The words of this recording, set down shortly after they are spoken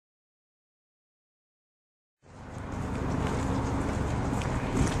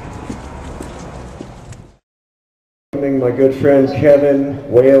welcoming my good friend Kevin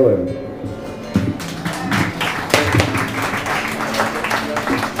Waylon.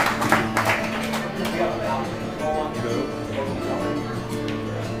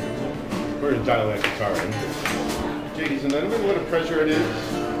 We're going to dial that guitar in. Ladies and gentlemen, what a pleasure it is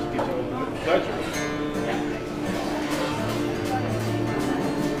to get to open with pleasure.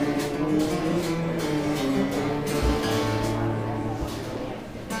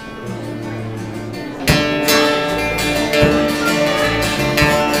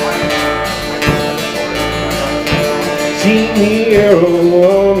 See the arrow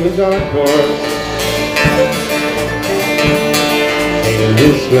on the dark horse, and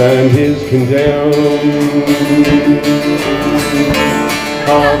this land is condemned.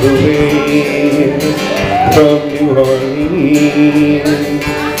 All the way from New Orleans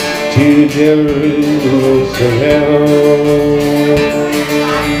to Jerusalem.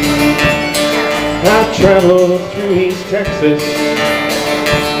 I've traveled through East Texas,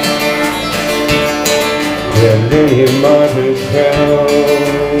 where many martyrs fell.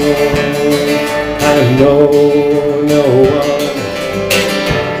 I know no one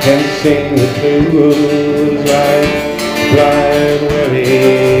can sing the blues like blind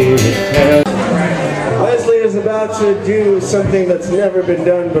Willie to tell. Leslie is about to do something that's never been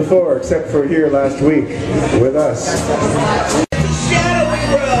done before, except for here last week with us.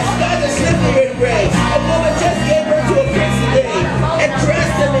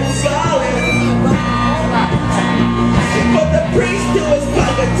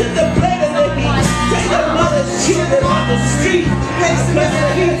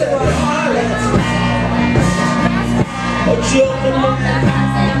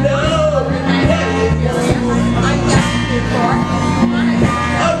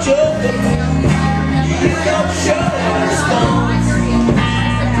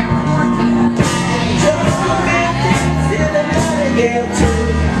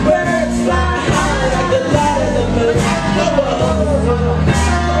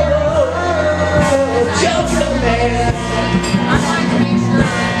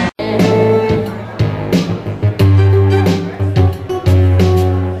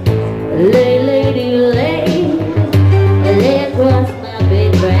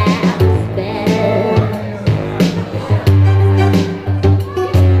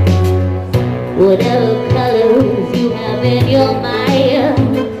 Whatever colors you have in your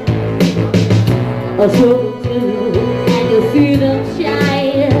mind, I'll show them to you and you'll see them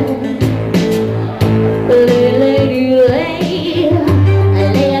shine. Lady, lay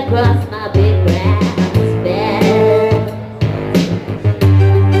across my big brass bed.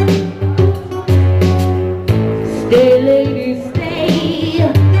 Stay, lady, stay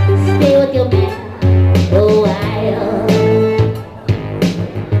with your man a while.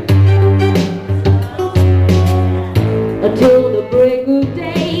 Until the break of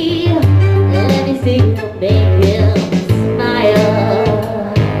day, let me see him make him smile.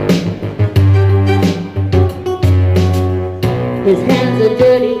 His hands are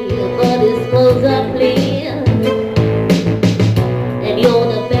dirty, but his clothes are clean. And you're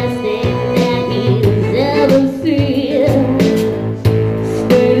the best thing that he's ever seen.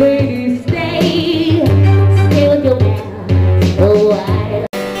 Stay, lady, stay with your man a while.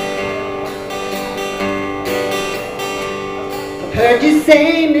 Heard you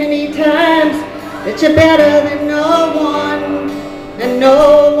say many times that you're better than no one, and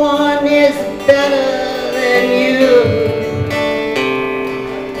no one is better than you.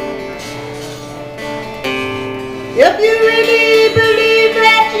 If you really believe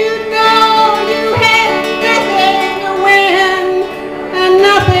that, you know you have nothing to win and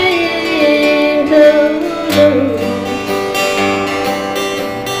nothing to lose.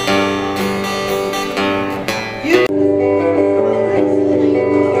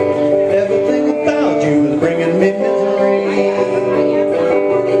 Everything about you is bringing me misery.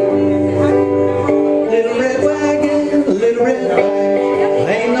 Little red wagon, little red wagon. I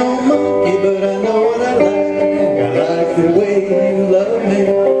ain't no monkey, but I know what I like. I like the way you love me,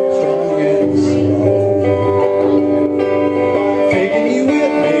 strong and slow. Taking you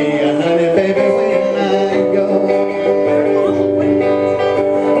with me, honey, baby, when I go.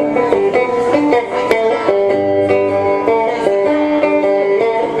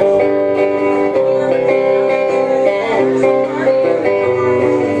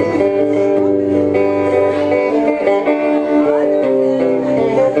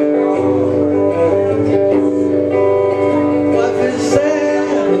 Life is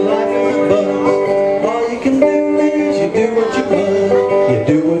sad, life is a buzz. All you can do is you do what you must. You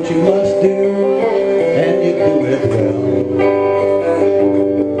do what you must do, and you do it well.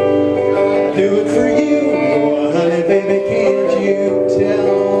 Do it for you, honey, baby.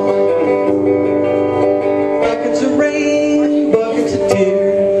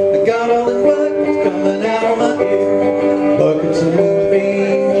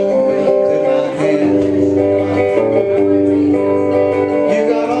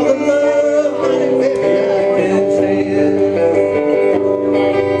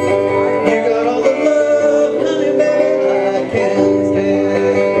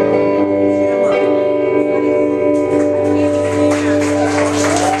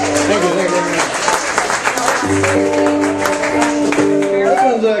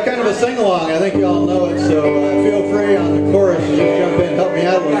 a sing-along. I think you all know it, so feel free on the chorus to just jump in and help me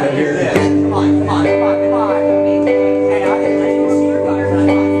out a little bit here.